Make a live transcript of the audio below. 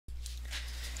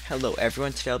Hello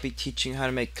everyone, today I'll be teaching how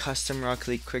to make custom Rocket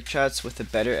League Quickchats with a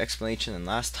better explanation than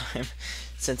last time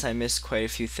since I missed quite a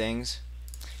few things.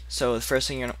 So the first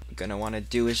thing you're going to want to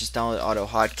do is just download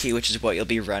AutoHotkey, which is what you'll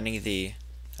be running the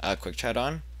Quickchat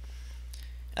on.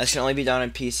 And this can only be done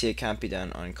on PC, it can't be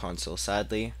done on console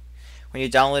sadly. When you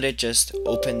download it, just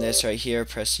open this right here,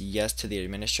 press yes to the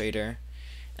administrator,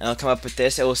 and it'll come up with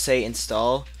this. It will say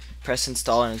install, press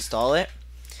install and install it.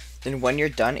 Then when you're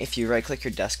done, if you right click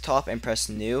your desktop and press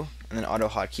new and then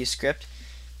AutoHotkey script,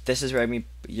 this is where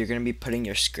you're going to be putting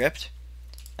your script,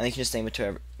 and you can just name it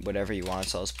to whatever you want.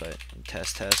 So I'll just put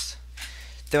test.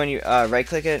 Then when you right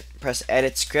click it, press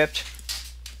edit script,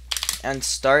 and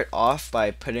start off by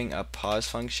putting a pause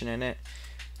function in it,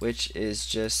 which is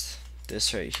just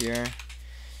this right here.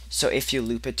 So if you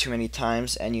loop it too many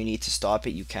times and you need to stop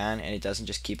it, you can, and it doesn't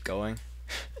just keep going.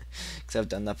 Because I've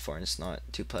done that before and it's not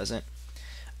too pleasant.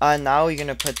 Now you're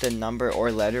going to put the number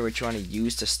or letter which you want to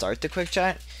use to start the quick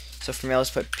chat. So for me, I'll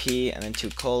just put P and then 2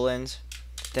 colons,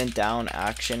 then down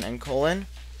action and colon.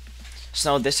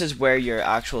 So now this is where your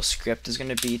actual script is going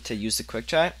to be to use the quick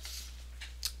chat.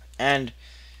 And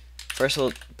first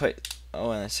we'll put, and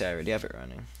let's say I already have it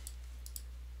running.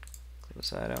 Close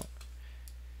that out.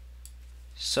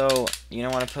 So you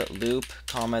don't want to put loop,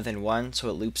 comma, then 1, so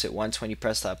it loops it once when you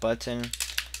press that button.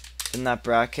 Then that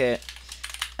bracket,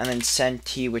 and then send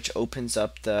T, which opens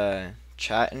up the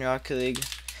chat in Rocket League.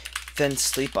 Then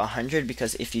sleep 100,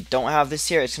 because if you don't have this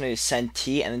here, it's going to send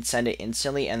T and then send it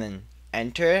instantly and then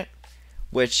enter it,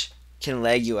 which can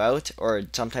lag you out or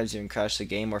sometimes even crash the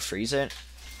game or freeze it.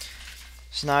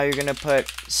 So now you're going to put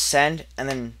send and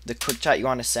then the quick chat you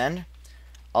want to send.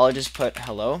 I'll just put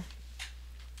hello.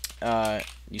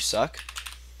 You suck.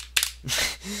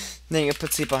 Then you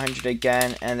put sleep 100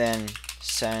 again and then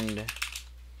send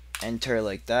enter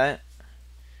like that.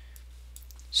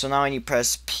 So now when you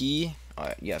press P,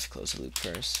 you have to close the loop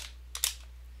first.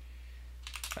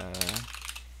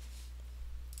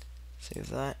 Save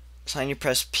that. So when you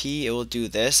press P, it will do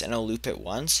this and it'll loop it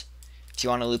once. If you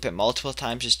want to loop it multiple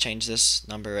times, just change this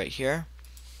number right here.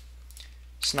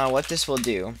 So now what this will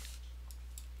do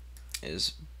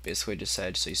is basically just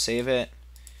said, so you save it,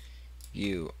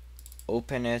 you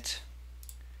open it,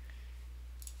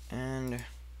 and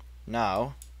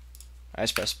now I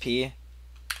just press P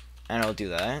and it'll do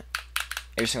that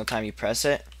every single time you press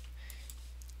it.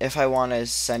 If I want to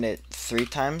send it 3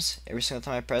 times every single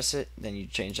time I press it, then you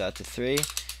change that to 3,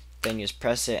 then you just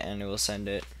press it and it will send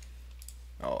it.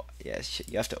 Oh yes,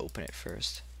 you have to open it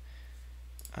first.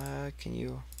 Can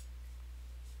you?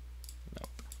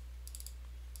 Nope.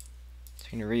 So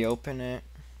you can reopen it,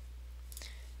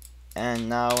 and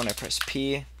now when I press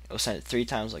P, it will send it 3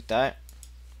 times like that.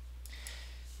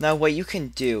 Now what you can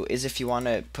do is if you want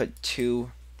to put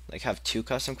have two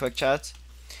custom quick chats,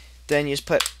 then you just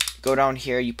go down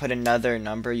here, you put another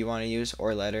number you want to use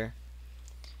or letter.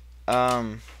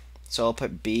 So I'll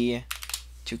put B,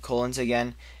 2 colons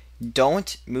again.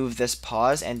 Don't move this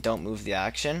pause and don't move the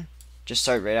action. Just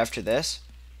start right after this.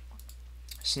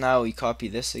 So now we copy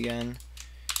this again,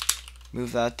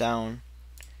 move that down,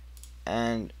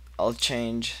 and I'll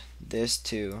change this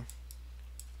to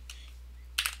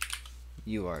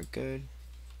you are good.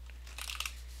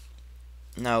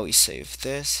 Now we save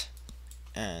this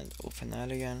and open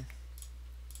that again.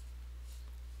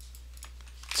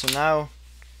 So now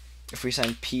if we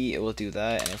send P, it will do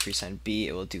that, and if we send B,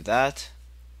 it will do that.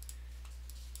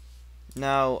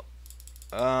 Now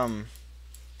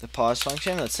the pause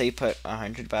function, let's say you put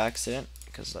 100 by accident,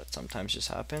 because that sometimes just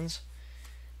happens,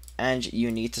 and you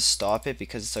need to stop it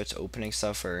because it starts opening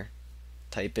stuff or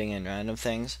typing and random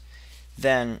things,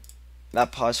 then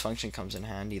that pause function comes in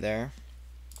handy there.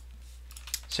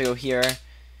 So go here,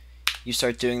 you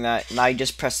start doing that. Now you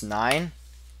just press 9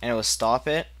 and it will stop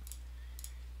it,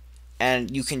 and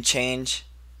you can change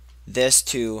this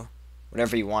to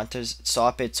whatever you want to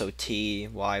stop it, so T,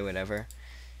 Y, whatever.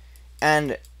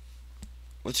 And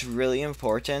what's really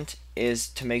important is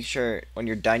to make sure when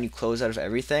you're done you close out of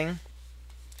everything,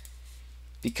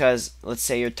 because let's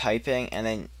say you're typing and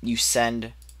then you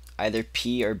send either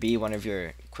P or B, one of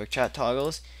your quick chat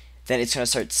toggles, then it's going to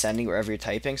start sending wherever you're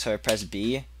typing. So I press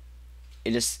B,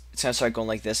 it's going to start going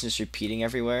like this and just repeating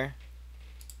everywhere.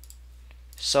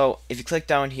 So if you click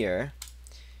down here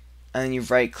and then you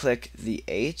right click the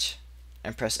H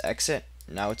and press exit,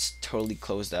 now it's totally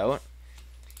closed out.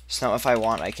 So now if I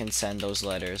want, I can send those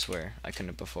letters where I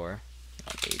couldn't before.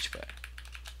 Not H, but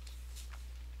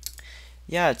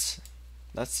yeah,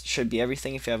 that should be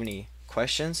everything. If you have any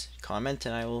questions, comment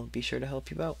and I will be sure to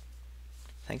help you out.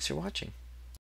 Thanks for watching.